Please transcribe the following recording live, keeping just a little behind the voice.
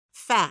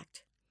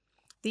fact.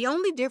 The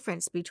only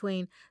difference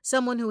between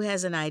someone who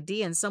has an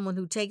idea and someone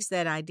who takes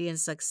that idea and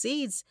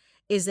succeeds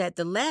is that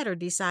the latter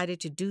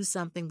decided to do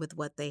something with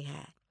what they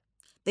had.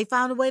 They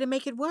found a way to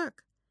make it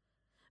work.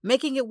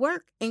 Making it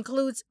work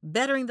includes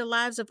bettering the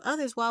lives of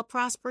others while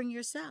prospering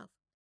yourself.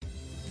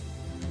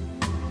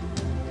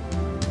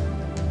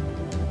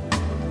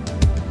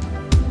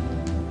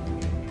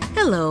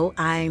 Hello,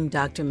 I'm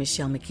Dr.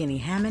 Michelle McKinney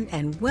Hammond,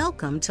 and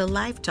welcome to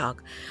Life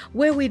Talk,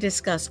 where we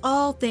discuss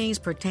all things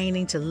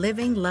pertaining to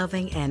living,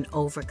 loving, and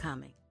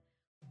overcoming.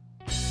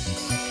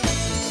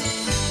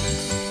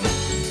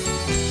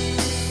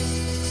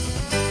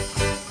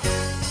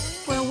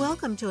 Well,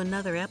 welcome to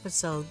another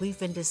episode. We've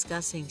been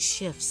discussing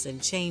shifts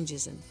and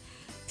changes and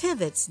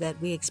pivots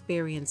that we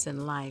experience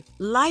in life.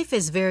 Life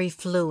is very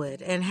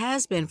fluid and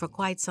has been for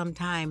quite some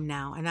time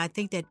now, and I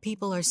think that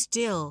people are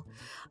still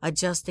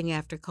adjusting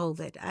after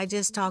COVID. I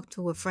just talked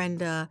to a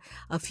friend a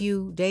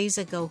few days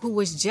ago who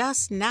was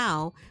just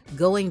now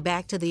going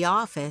back to the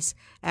office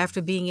after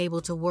being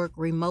able to work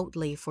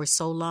remotely for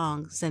so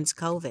long since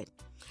COVID.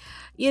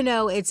 You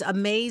know, it's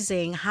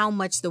amazing how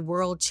much the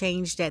world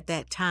changed at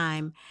that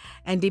time,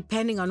 and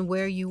depending on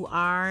where you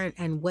are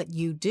and what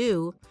you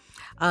do,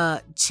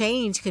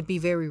 change could be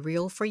very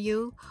real for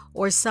you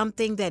or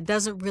something that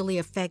doesn't really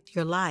affect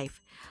your life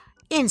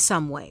in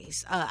some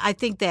ways. I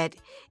think that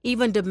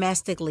even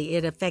domestically,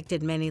 it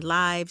affected many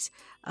lives.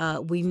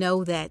 We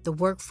know that the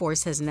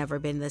workforce has never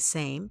been the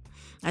same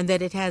and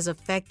that it has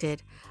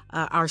affected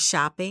our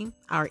shopping,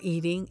 our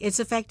eating. It's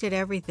affected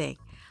everything.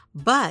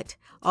 But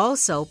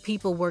also,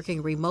 people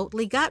working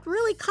remotely got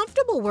really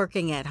comfortable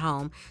working at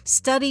home.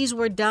 Studies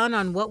were done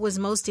on what was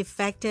most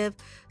effective.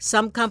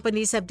 Some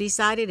companies have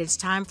decided it's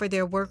time for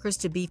their workers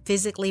to be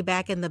physically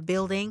back in the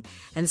building,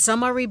 and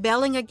some are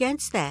rebelling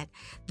against that.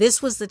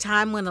 This was the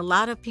time when a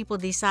lot of people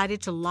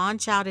decided to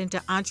launch out into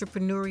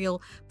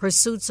entrepreneurial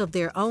pursuits of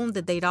their own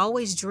that they'd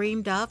always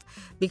dreamed of,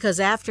 because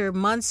after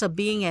months of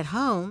being at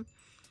home,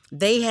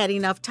 they had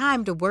enough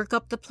time to work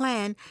up the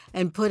plan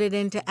and put it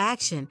into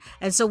action.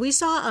 And so we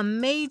saw a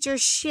major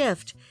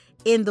shift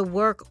in the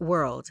work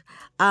world.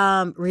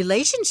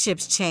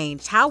 Relationships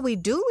changed. How we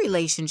do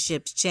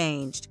relationships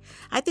changed.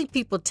 I think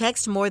people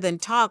text more than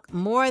talk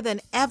more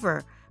than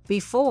ever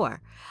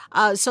before.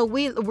 So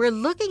we're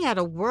looking at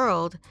a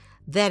world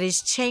that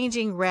is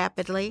changing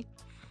rapidly.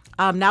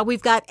 Now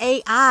we've got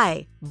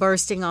AI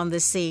bursting on the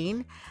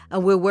scene.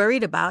 We're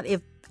worried about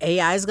if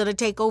AI is going to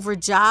take over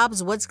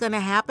jobs. What's going to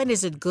happen?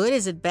 Is it good?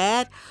 Is it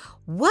bad?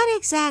 What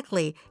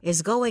exactly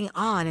is going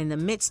on in the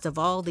midst of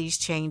all these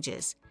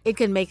changes? It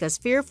can make us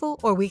fearful,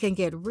 or we can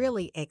get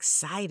really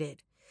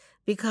excited,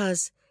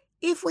 because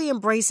if we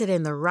embrace it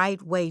in the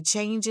right way,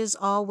 change is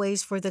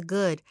always for the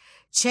good.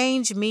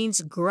 Change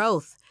means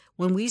growth.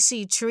 When we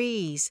see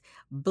trees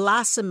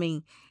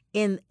blossoming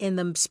in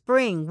the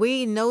spring,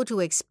 we know to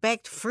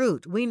expect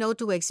fruit. We know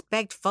to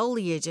expect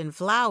foliage and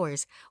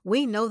flowers.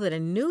 We know that a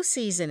new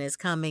season is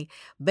coming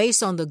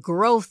based on the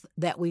growth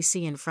that we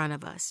see in front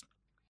of us.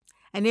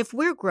 And if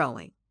we're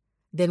growing,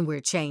 then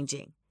we're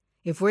changing.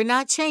 If we're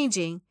not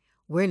changing,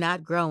 we're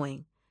not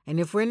growing. And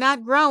if we're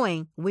not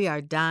growing, we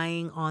are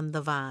dying on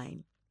the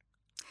vine.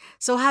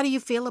 So how do you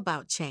feel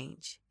about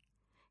change?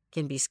 It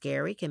can be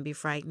scary, can be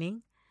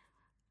frightening,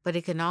 but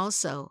it can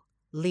also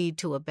lead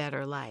to a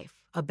better life,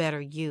 a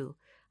better you,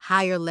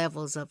 higher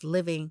levels of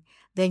living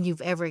than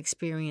you've ever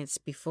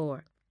experienced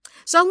before.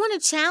 So I want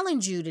to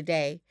challenge you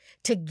today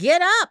to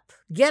get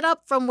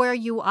up from where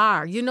you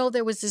are. You know,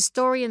 there was this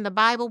story in the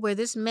Bible where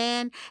this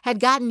man had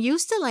gotten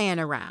used to laying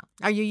around.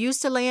 Are you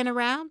used to laying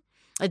around?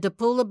 At the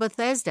pool of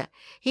Bethesda.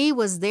 He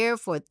was there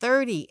for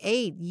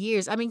 38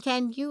 years. I mean,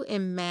 can you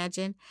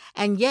imagine?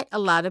 And yet a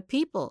lot of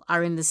people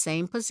are in the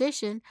same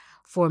position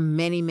for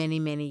many, many,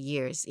 many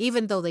years,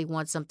 even though they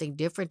want something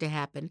different to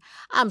happen.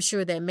 I'm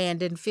sure that man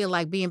didn't feel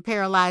like being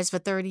paralyzed for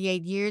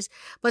 38 years,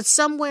 but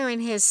somewhere in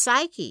his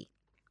psyche,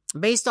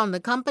 based on the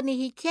company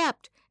he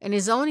kept and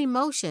his own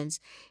emotions,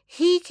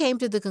 he came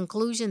to the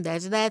conclusion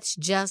that that's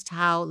just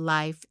how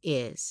life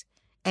is.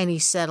 And he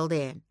settled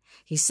in.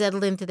 He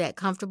settled into that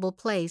comfortable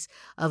place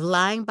of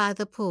lying by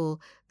the pool,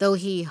 though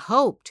he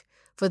hoped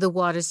for the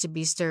waters to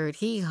be stirred.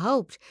 He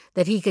hoped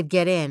that he could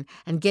get in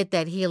and get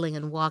that healing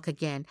and walk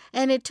again.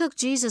 And it took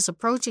Jesus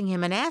approaching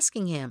him and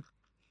asking him,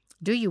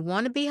 "Do you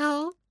want to be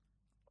whole?"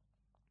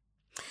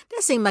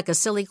 That seemed like a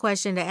silly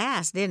question to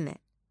ask, didn't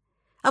it?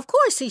 Of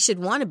course he should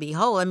want to be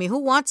whole. I mean, who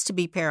wants to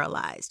be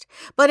paralyzed?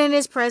 But in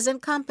his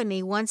present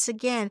company, once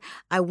again,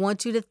 I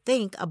want you to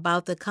think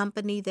about the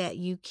company that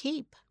you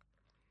keep.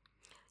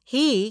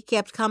 He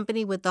kept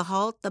company with the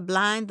halt, the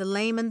blind, the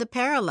lame, and the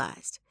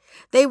paralyzed.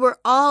 They were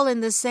all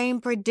in the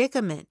same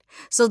predicament.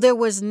 So there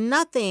was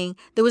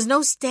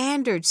no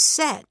standard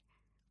set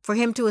for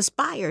him to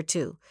aspire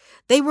to.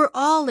 They were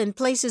all in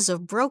places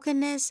of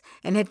brokenness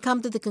and had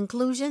come to the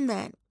conclusion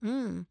that,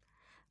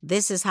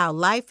 this is how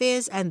life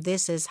is and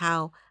this is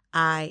how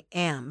I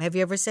am. Have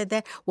you ever said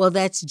that? Well,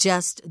 that's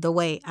just the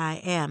way I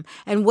am.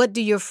 And what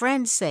do your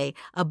friends say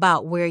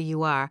about where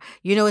you are?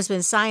 You know, it's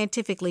been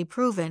scientifically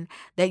proven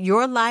that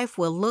your life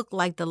will look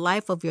like the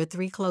life of your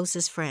 3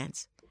 closest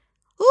friends.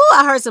 Ooh,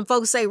 I heard some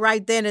folks say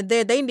right then and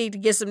there they need to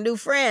get some new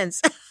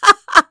friends.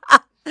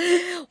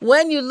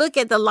 When you look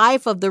at the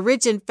life of the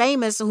rich and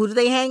famous, who do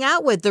they hang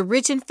out with? The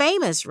rich and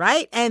famous,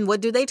 right? And what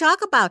do they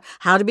talk about?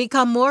 How to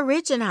become more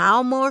rich and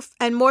how more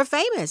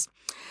famous.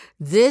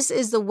 This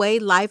is the way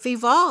life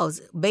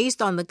evolves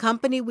based on the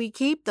company we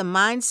keep, the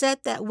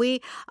mindset that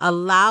we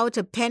allow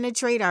to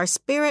penetrate our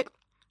spirit,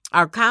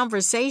 our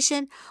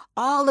conversation.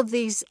 All of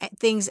these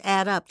things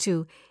add up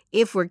to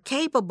if we're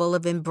capable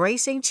of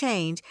embracing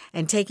change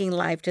and taking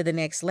life to the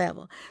next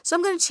level. So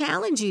I'm going to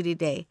challenge you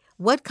today.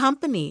 What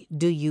company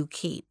do you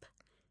keep?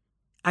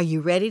 Are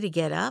you ready to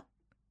get up?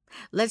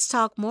 Let's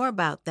talk more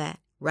about that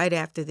right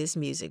after this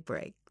music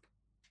break.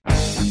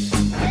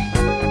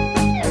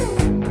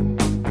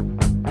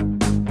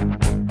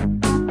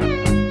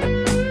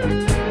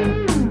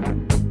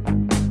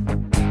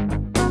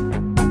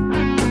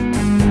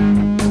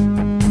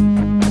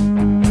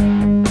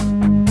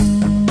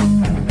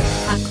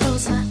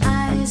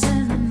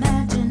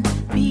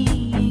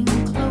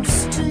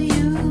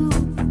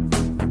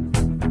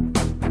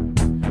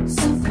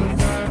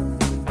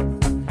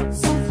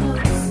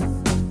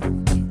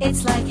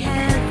 It's like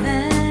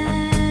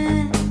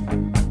heaven.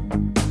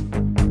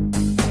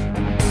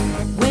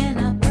 When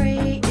I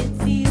pray,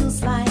 it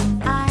feels like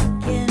I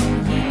can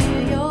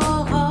hear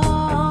your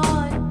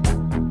heart.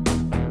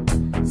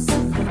 So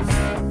close,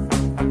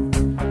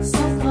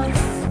 so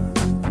close.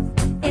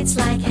 It's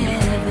like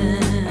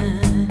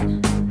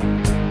heaven.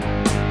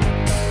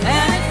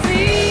 And it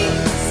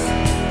feels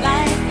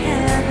like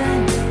heaven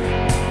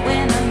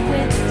when I'm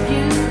with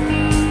you.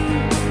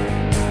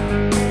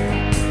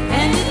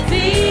 And it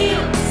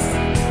feels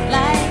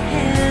like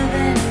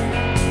heaven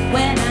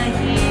when I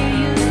hear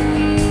you.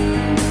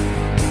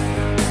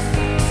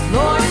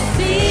 Lord, it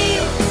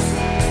feels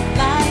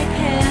like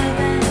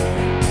heaven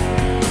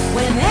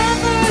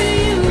whenever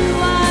you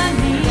are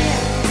near.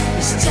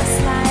 It's just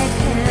like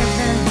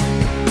heaven.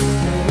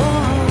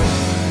 Oh,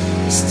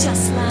 it's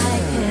just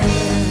like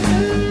heaven.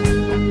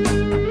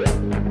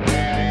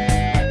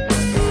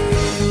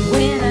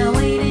 When I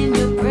wait in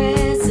your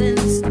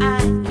presence, I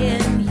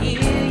can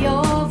hear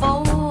your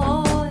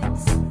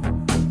voice.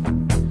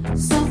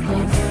 So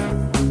close,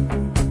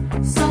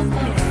 so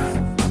close.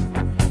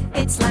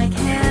 It's like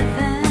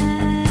heaven.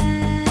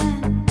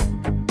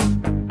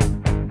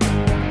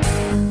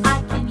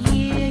 I can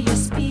hear your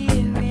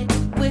spirit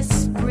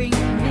whispering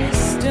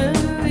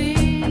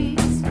mysteries.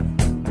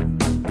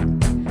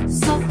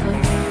 So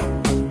close,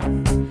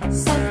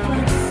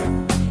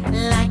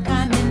 like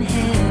I'm in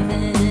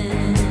heaven.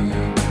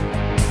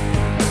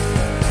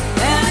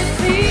 And it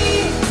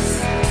feels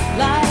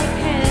like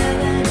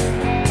heaven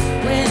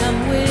when I'm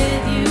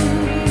with you.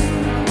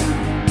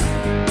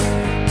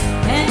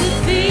 And it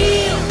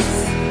feels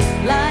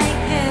like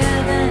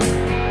heaven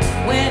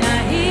when I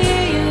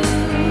hear you.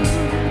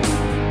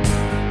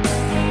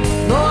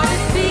 Lord,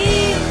 it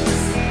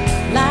feels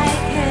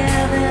like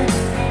heaven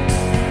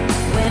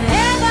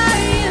whenever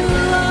you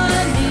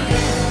are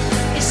near.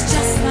 It's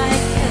just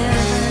like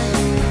heaven.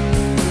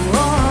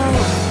 Oh,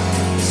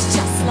 it's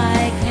just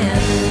like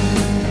heaven.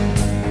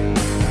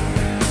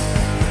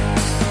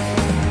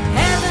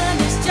 Heaven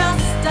is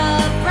just a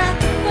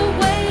breath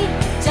away,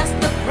 just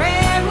a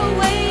prayer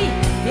away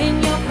in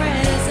your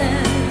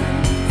presence.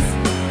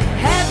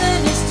 Heaven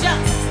is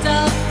just a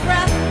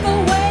breath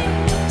away,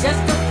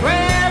 just a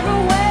prayer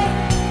away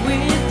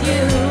with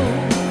you.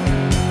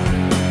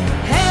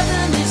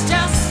 Heaven is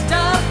just a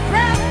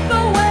breath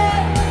away,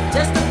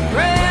 just a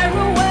prayer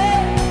away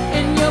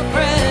in your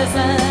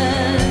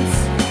presence.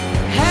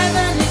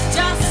 Heaven is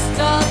just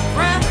a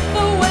breath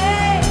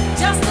away,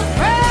 just a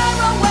prayer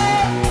away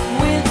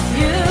with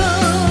you.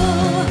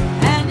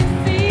 And it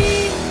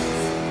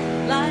feels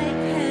like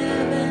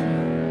heaven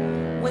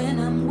when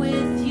I'm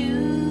with you.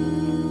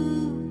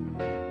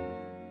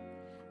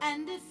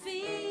 And it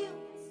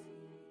feels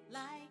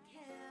like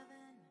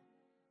heaven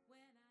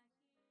when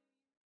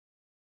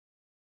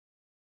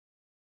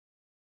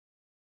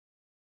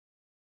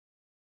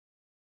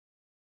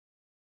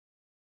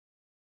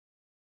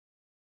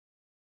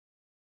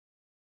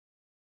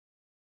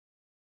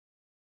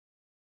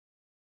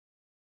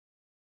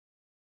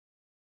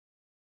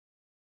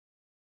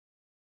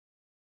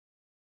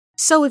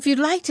So if you'd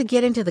like to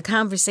get into the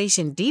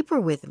conversation deeper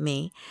with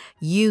me,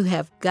 you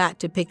have got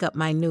to pick up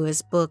my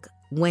newest book,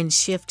 When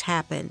Shift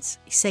Happens.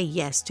 Say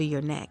yes to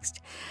your next.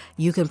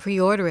 You can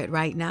pre-order it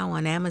right now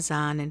on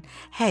Amazon. And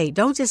hey,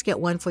 don't just get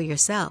one for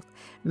yourself.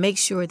 Make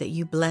sure that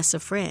you bless a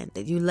friend,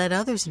 that you let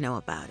others know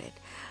about it.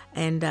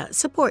 And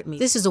support me.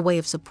 This is a way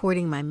of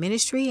supporting my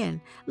ministry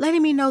and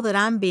letting me know that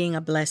I'm being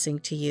a blessing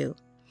to you.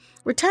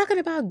 We're talking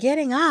about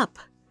getting up.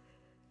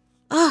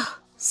 Oh,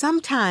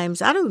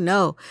 Sometimes, I don't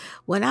know,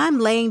 when I'm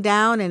laying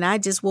down and I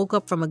just woke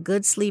up from a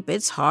good sleep,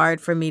 it's hard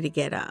for me to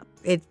get up.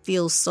 It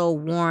feels so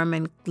warm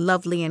and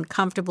lovely and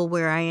comfortable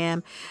where I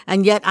am.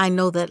 And yet I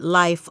know that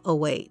life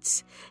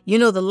awaits. You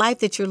know, the life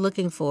that you're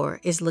looking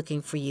for is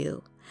looking for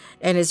you.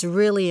 And it's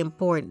really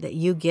important that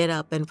you get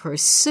up and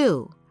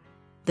pursue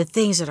the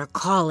things that are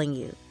calling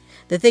you,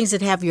 the things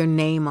that have your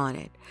name on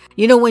it.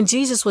 You know, when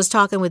Jesus was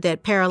talking with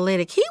that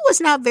paralytic, he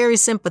was not very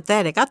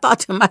sympathetic. I thought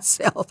to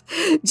myself,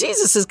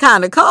 Jesus is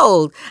kind of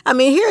cold. I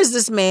mean, here's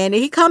this man,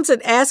 and he comes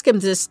and asks him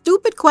this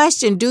stupid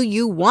question, do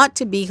you want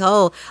to be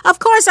whole? Of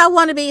course I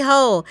want to be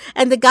whole.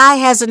 And the guy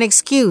has an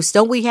excuse.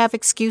 Don't we have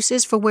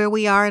excuses for where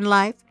we are in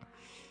life?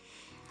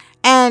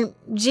 And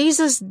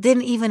Jesus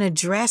didn't even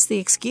address the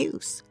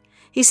excuse.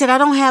 He said, I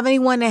don't have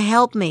anyone to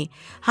help me.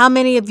 How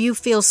many of you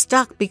feel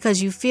stuck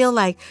because you feel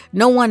like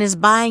no one is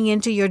buying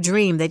into your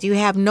dream, that you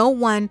have no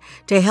one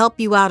to help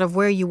you out of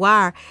where you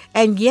are?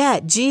 And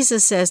yet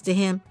Jesus says to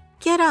him,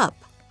 get up.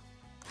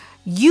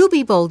 You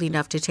be bold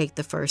enough to take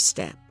the first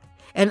step,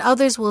 and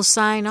others will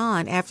sign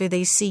on after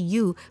they see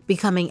you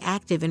becoming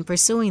active in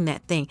pursuing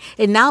that thing.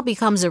 It now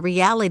becomes a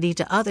reality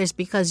to others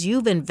because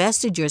you've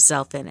invested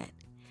yourself in it.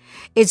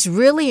 It's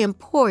really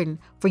important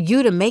for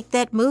you to make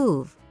that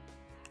move.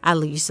 I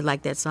used to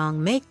like that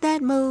song, Make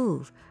That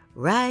Move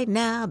Right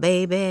Now,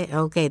 Baby.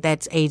 Okay,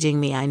 that's aging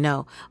me, I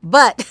know.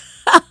 But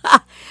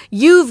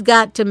you've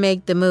got to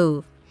make the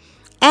move.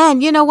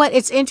 And you know what?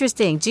 It's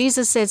interesting.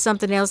 Jesus said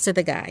something else to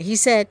the guy. He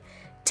said,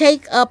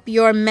 take up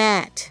your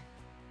mat.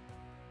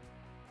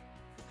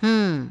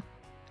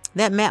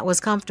 That mat was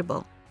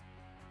comfortable.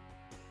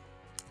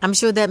 I'm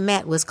sure that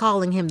mat was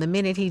calling him the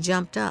minute he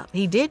jumped up.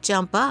 He did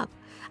jump up.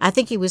 I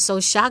think he was so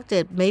shocked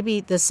at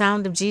maybe the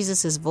sound of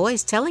Jesus'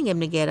 voice telling him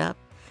to get up.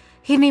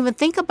 He didn't even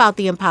think about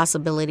the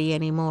impossibility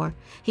anymore.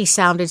 He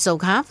sounded so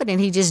confident,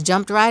 he just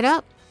jumped right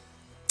up.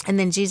 And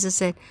then Jesus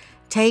said,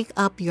 take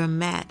up your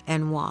mat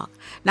and walk.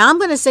 Now, I'm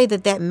going to say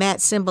that mat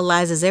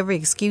symbolizes every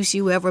excuse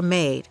you ever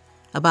made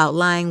about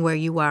lying where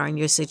you are in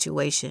your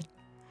situation,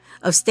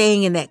 of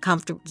staying in that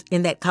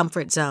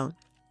comfort zone,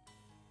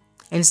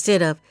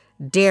 instead of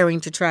daring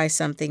to try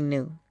something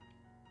new.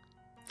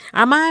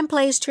 Our mind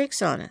plays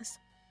tricks on us.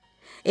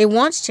 It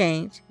wants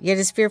change, yet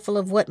is fearful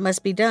of what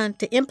must be done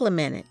to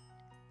implement it.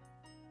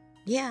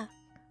 Yeah,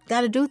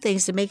 got to do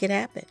things to make it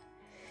happen.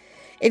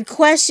 It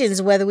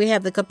questions whether we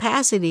have the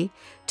capacity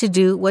to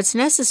do what's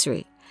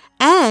necessary.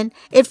 And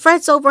it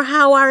frets over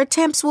how our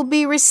attempts will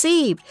be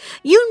received.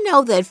 You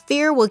know that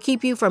fear will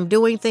keep you from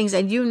doing things,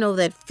 and you know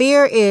that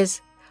fear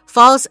is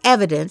false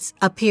evidence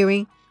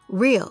appearing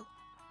real.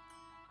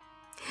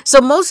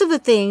 So most of the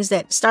things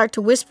that start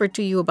to whisper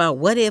to you about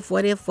what if,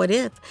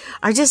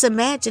 are just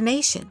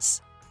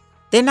imaginations.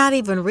 They're not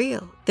even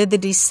real. They're the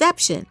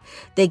deception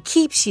that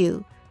keeps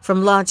you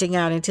from launching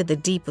out into the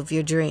deep of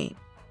your dream.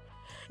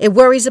 It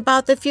worries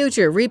about the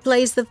future,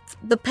 replays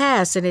the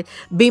past, and it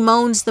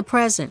bemoans the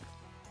present.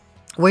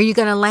 Where are you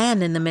going to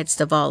land in the midst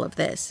of all of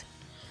this?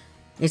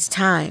 It's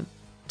time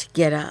to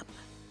get up.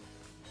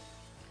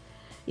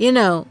 You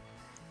know,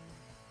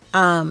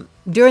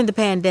 during the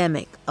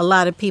pandemic, a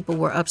lot of people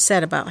were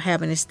upset about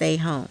having to stay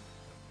home.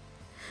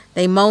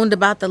 They moaned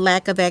about the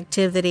lack of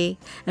activity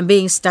and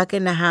being stuck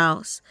in the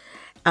house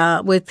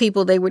with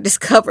people they were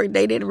discovering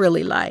they didn't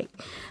really like.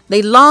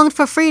 They longed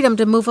for freedom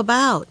to move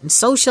about and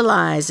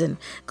socialize and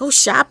go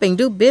shopping,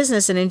 do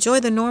business, and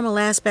enjoy the normal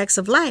aspects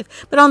of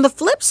life. But on the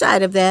flip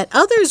side of that,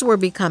 others were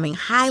becoming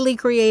highly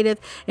creative,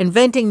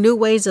 inventing new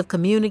ways of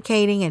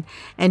communicating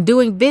and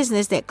doing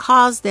business that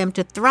caused them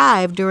to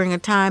thrive during a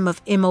time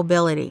of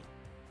immobility.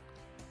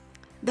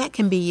 That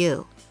can be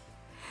you.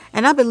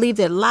 And I believe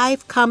that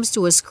life comes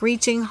to a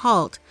screeching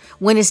halt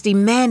when it's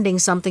demanding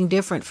something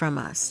different from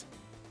us.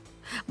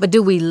 But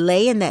do we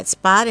lay in that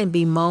spot and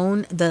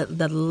bemoan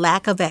the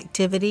lack of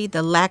activity,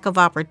 the lack of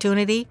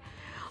opportunity?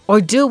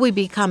 Or do we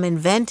become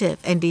inventive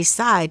and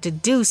decide to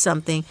do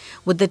something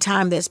with the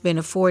time that's been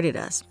afforded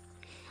us?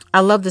 I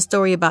love the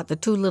story about the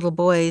two little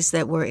boys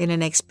that were in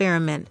an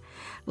experiment.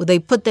 They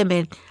put them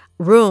in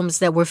rooms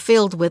that were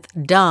filled with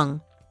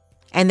dung,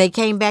 and they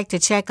came back to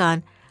check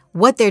on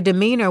what their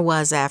demeanor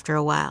was after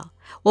a while.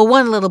 Well,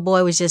 one little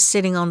boy was just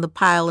sitting on the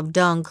pile of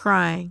dung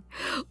crying.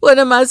 What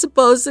am I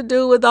supposed to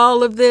do with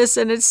all of this?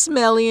 And it's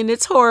smelly and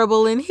it's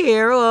horrible in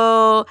here.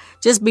 Oh,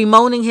 just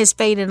bemoaning his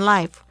fate in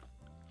life.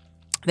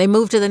 They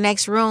moved to the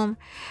next room,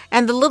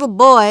 and the little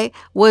boy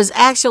was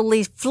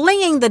actually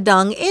flinging the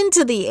dung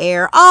into the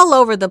air all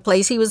over the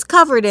place. He was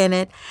covered in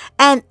it,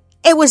 and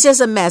it was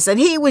just a mess, and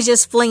he was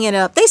just flinging it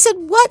up. They said,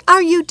 "What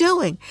are you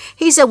doing?"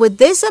 He said, "With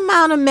this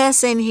amount of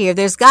mess in here,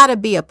 there's got to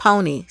be a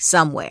pony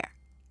somewhere."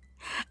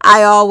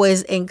 I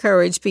always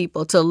encourage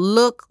people to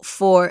look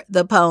for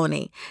the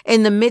pony.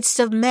 In the midst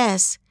of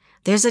mess,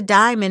 there's a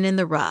diamond in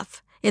the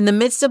rough. In the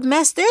midst of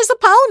mess, there's a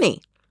pony.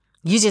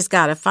 You just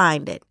got to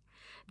find it.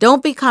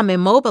 Don't become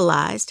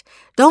immobilized.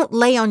 Don't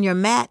lay on your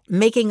mat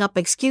making up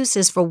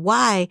excuses for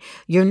why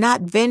you're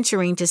not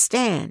venturing to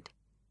stand.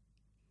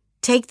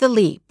 Take the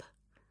leap.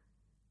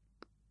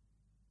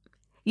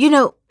 You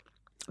know,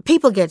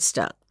 people get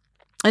stuck.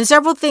 And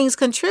several things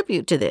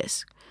contribute to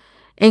this,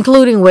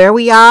 including where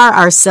we are,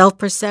 our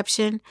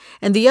self-perception,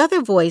 and the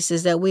other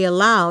voices that we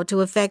allow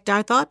to affect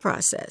our thought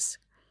process.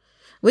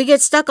 We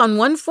get stuck on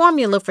one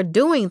formula for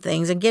doing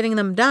things and getting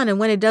them done, and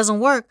when it doesn't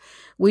work,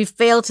 we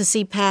fail to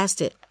see past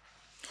it.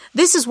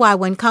 This is why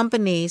when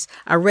companies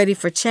are ready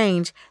for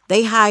change,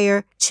 they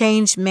hire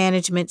change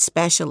management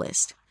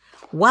specialists.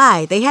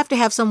 Why? They have to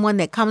have someone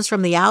that comes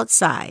from the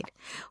outside,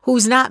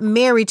 who's not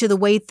married to the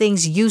way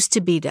things used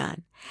to be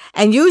done.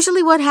 And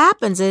usually what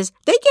happens is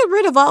they get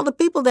rid of all the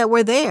people that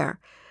were there.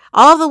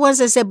 All the ones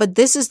that said, but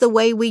this is the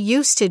way we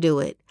used to do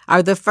it,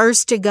 are the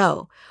first to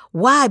go.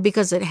 Why?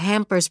 Because it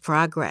hampers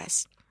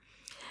progress.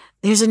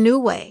 There's a new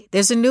way.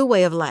 There's a new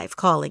way of life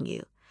calling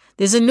you.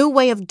 There's a new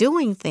way of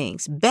doing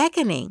things,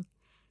 beckoning,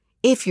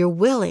 if you're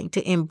willing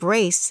to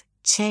embrace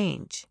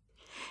change.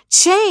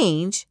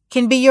 Change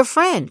can be your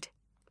friend.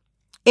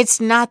 It's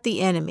not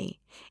the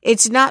enemy.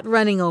 It's not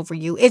running over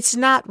you. It's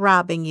not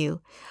robbing you.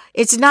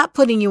 It's not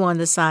putting you on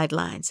the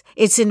sidelines.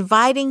 It's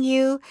inviting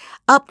you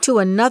up to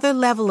another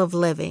level of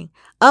living,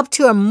 up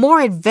to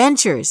more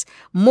adventures,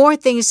 more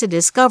things to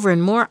discover,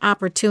 and more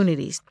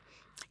opportunities.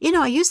 You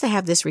know, I used to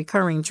have this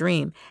recurring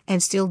dream,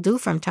 and still do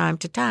from time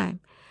to time,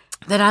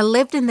 that I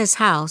lived in this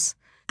house.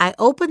 I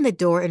opened the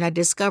door and I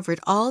discovered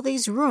all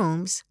these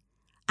rooms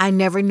I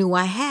never knew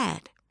I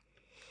had.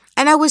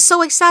 And I was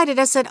so excited.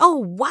 I said, oh,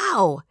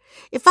 wow.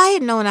 If I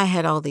had known I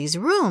had all these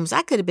rooms,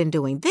 I could have been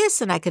doing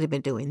this and I could have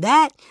been doing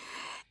that.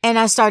 And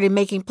I started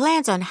making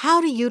plans on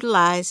how to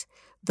utilize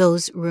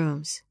those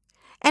rooms.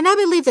 And I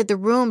believe that the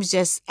rooms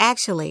just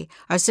actually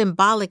are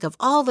symbolic of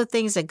all the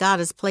things that God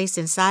has placed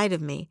inside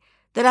of me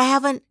that I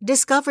haven't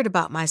discovered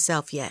about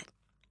myself yet.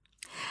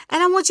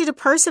 And I want you to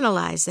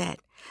personalize that.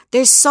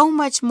 There's so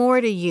much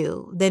more to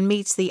you than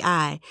meets the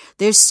eye.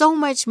 There's so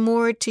much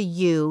more to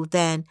you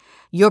than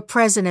your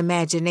present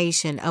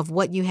imagination of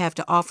what you have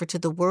to offer to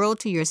the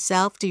world, to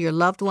yourself, to your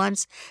loved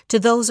ones, to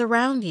those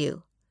around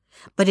you.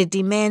 But it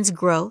demands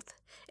growth,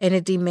 and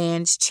it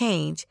demands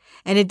change,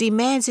 and it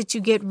demands that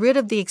you get rid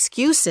of the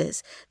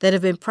excuses that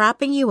have been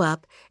propping you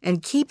up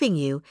and keeping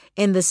you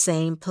in the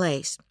same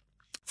place.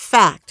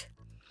 Fact.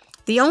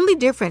 The only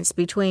difference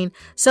between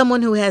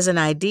someone who has an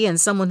idea and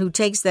someone who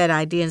takes that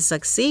idea and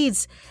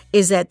succeeds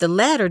is that the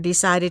latter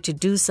decided to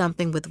do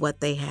something with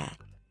what they had.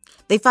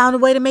 They found a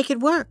way to make it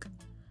work.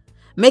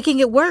 Making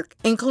it work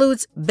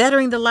includes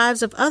bettering the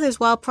lives of others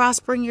while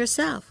prospering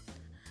yourself.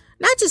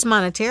 Not just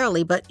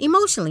monetarily, but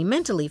emotionally,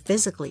 mentally,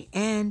 physically,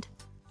 and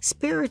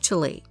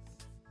spiritually.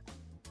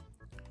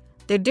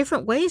 There are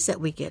different ways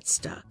that we get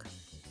stuck.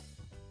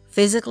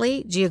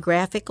 Physically,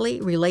 geographically,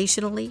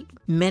 relationally,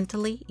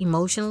 mentally,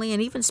 emotionally,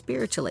 and even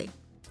spiritually.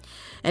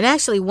 And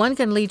actually, one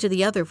can lead to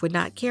the other if we're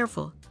not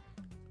careful.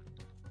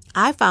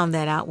 I found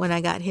that out when I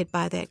got hit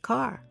by that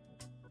car.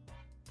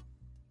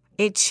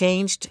 It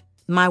changed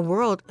my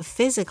world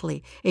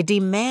physically. It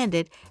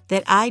demanded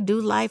that I do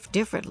life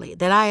differently,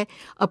 that I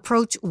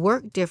approach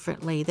work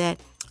differently, that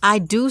I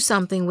do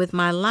something with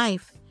my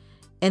life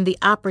and the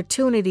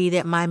opportunity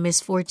that my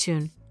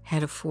misfortune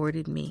had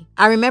afforded me.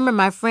 I remember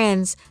my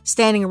friends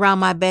standing around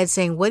my bed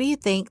saying, what do you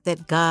think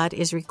that God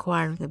is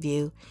requiring of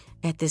you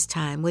at this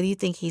time? What do you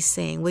think he's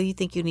saying? What do you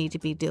think you need to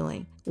be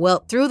doing?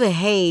 Well, through the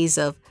haze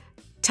of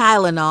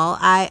Tylenol,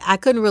 I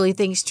couldn't really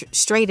think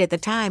straight at the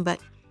time,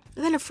 but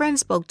then a friend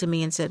spoke to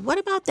me and said, what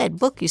about that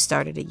book you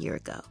started a year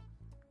ago?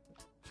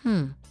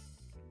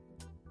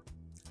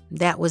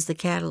 That was the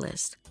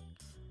catalyst.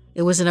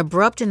 It was an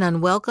abrupt and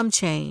unwelcome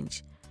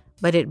change,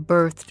 but it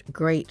birthed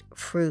great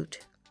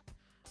fruit.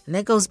 And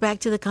that goes back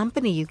to the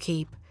company you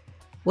keep.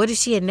 What if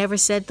she had never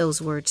said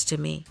those words to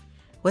me?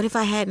 What if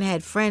I hadn't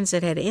had friends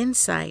that had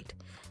insight,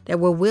 that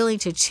were willing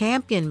to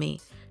champion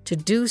me to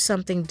do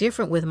something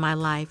different with my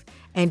life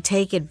and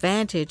take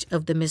advantage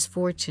of the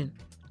misfortune?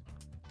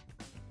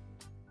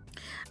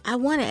 I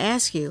want to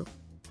ask you,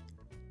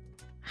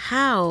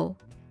 how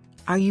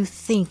are you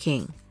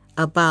thinking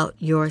about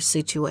your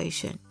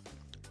situation?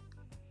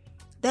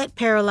 That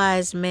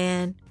paralyzed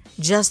man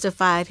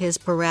justified his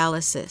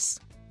paralysis.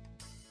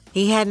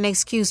 He had an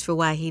excuse for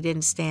why he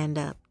didn't stand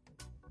up.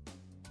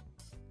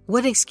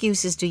 What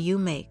excuses do you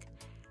make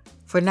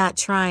for not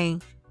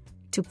trying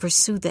to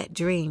pursue that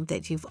dream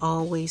that you've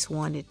always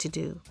wanted to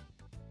do?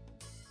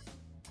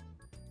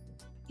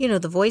 You know,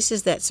 the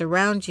voices that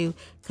surround you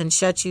can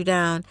shut you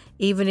down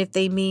even if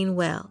they mean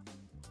well.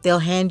 They'll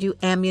hand you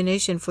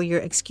ammunition for your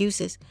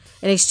excuses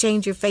and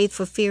exchange your faith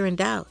for fear and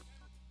doubt.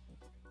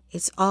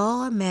 It's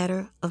all a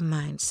matter of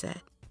mindset.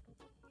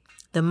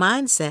 The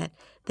mindset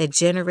that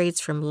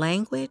generates from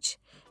language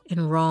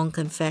and wrong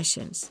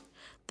confessions.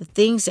 The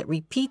things that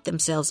repeat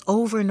themselves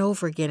over and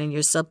over again in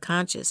your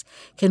subconscious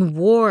can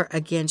war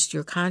against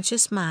your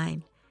conscious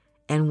mind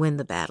and win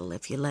the battle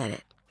if you let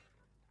it.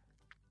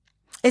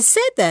 It's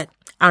said that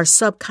our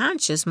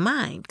subconscious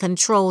mind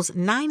controls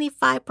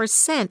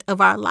 95%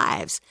 of our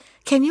lives.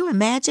 Can you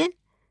imagine?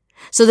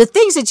 So the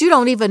things that you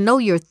don't even know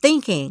you're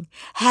thinking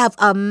have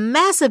a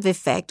massive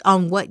effect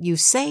on what you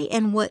say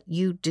and what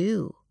you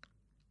do.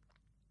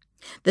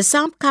 The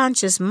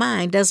subconscious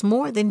mind does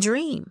more than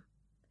dream.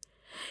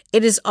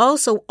 It is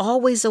also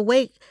always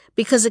awake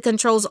because it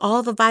controls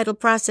all the vital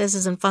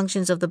processes and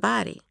functions of the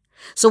body.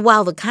 So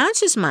while the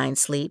conscious mind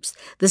sleeps,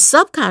 the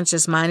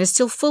subconscious mind is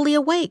still fully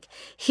awake,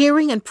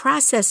 hearing and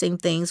processing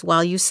things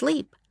while you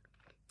sleep.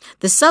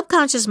 The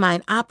subconscious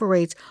mind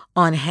operates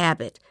on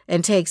habit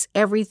and takes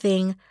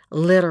everything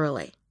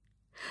literally.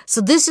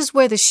 So this is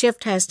where the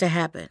shift has to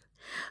happen.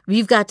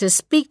 You've got to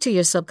speak to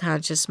your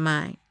subconscious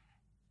mind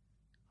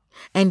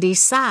and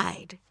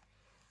decide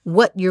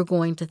what you're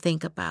going to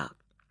think about.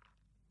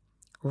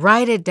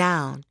 Write it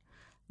down,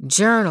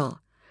 journal,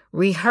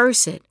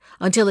 rehearse it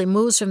until it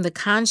moves from the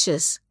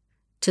conscious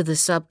to the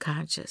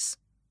subconscious.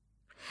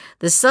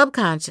 The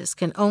subconscious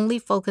can only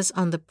focus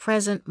on the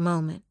present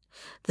moment.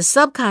 The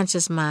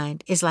subconscious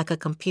mind is like a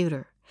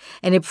computer,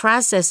 and it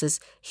processes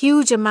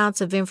huge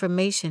amounts of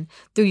information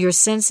through your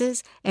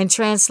senses and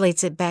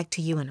translates it back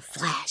to you in a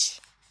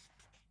flash.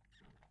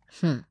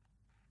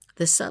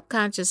 The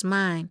subconscious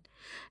mind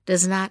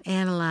does not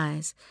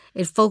analyze.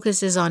 It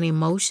focuses on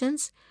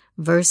emotions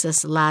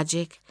versus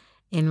logic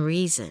and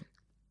reason.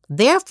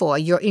 Therefore,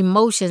 your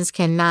emotions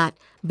cannot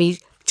be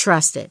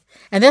trusted.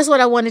 And that's what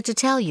I wanted to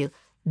tell you.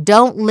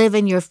 Don't live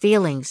in your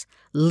feelings.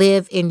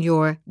 Live in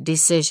your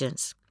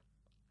decisions.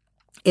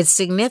 It's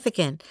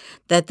significant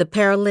that the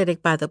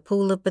paralytic by the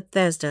pool of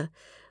Bethesda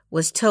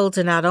was told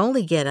to not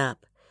only get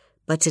up,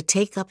 but to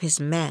take up his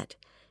mat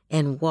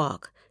and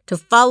walk, to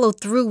follow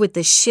through with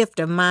the shift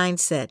of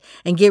mindset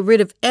and get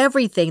rid of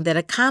everything that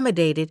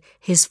accommodated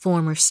his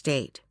former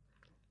state.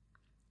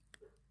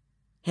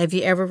 Have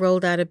you ever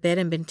rolled out of bed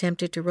and been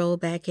tempted to roll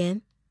back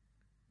in?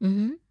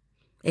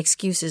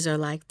 Excuses are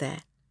like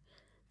that.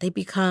 They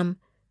become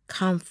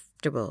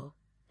comfortable.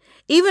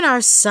 Even our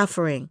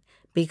suffering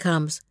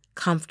becomes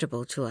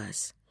comfortable to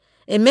us.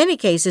 In many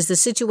cases, the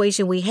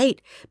situation we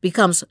hate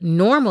becomes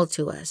normal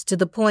to us, to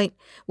the point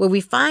where we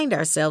find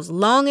ourselves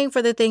longing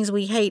for the things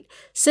we hate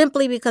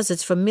simply because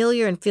it's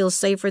familiar and feels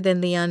safer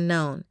than the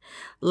unknown.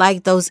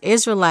 Like those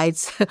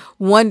Israelites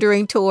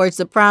wandering towards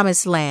the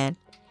promised land.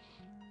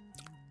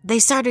 They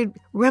started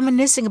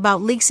reminiscing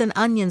about leeks and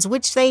onions,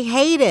 which they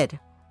hated.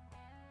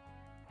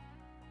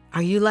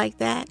 Are you like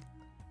that?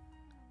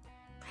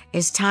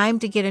 It's time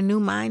to get a new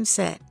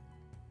mindset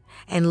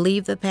and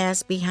leave the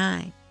past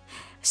behind.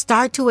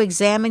 Start to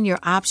examine your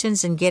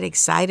options and get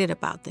excited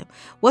about them.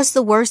 What's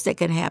the worst that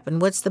can happen?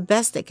 What's the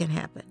best that can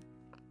happen?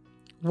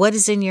 What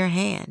is in your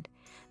hand?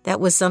 That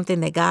was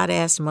something that God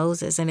asked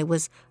Moses, and it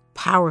was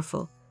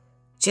powerful.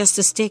 Just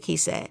a stick, he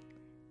said.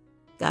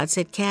 God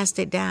said, cast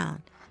it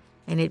down.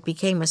 And it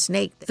became a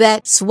snake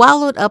that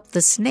swallowed up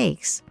the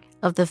snakes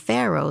of the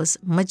Pharaoh's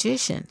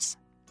magicians.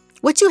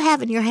 What you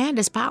have in your hand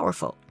is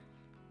powerful,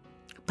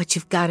 but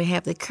you've got to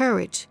have the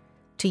courage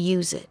to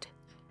use it.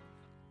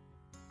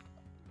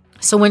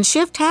 So when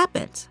shift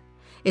happens,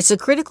 it's a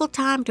critical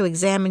time to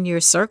examine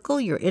your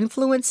circle, your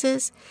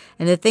influences,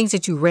 and the things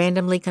that you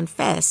randomly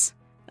confess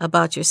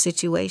about your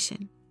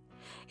situation.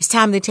 It's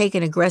time to take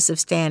an aggressive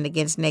stand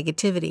against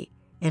negativity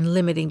and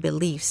limiting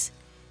beliefs.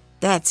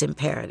 That's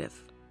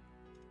imperative.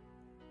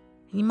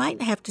 You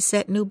might have to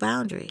set new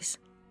boundaries.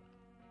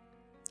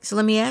 So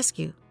let me ask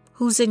you,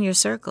 who's in your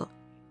circle?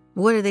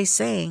 What are they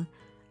saying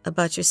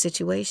about your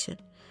situation?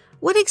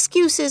 What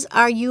excuses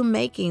are you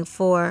making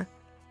for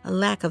a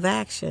lack of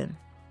action?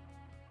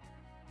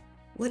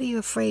 What are you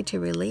afraid to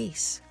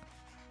release?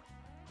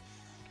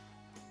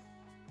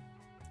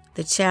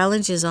 The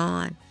challenge is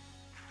on.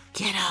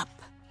 Get up.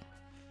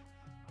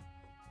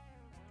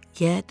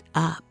 Get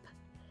up.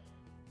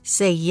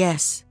 Say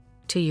yes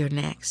to your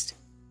next.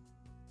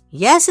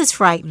 Yes, it's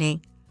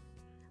frightening,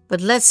 but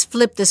let's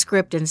flip the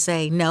script and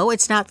say, no,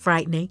 it's not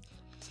frightening.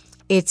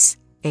 It's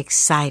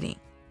exciting.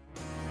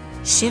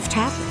 Shift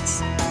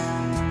happens.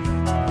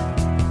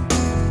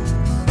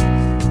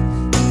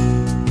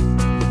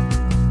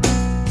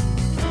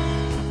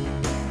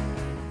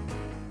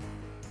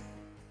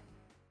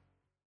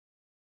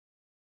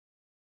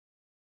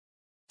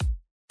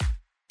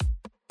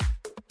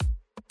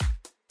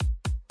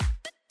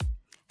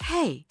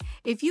 Hey,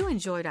 if you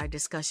enjoyed our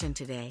discussion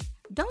today,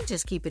 don't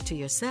just keep it to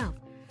yourself.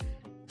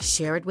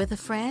 Share it with a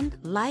friend,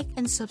 like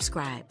and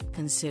subscribe.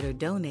 Consider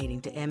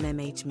donating to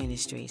MMH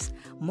Ministries.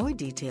 More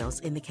details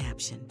in the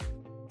caption.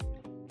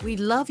 We'd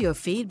love your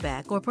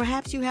feedback, or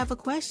perhaps you have a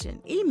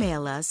question.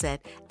 Email us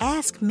at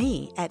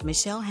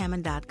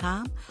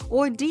askme@michellehammond.com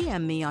or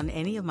DM me on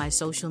any of my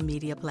social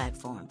media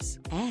platforms.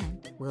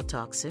 And we'll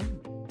talk soon.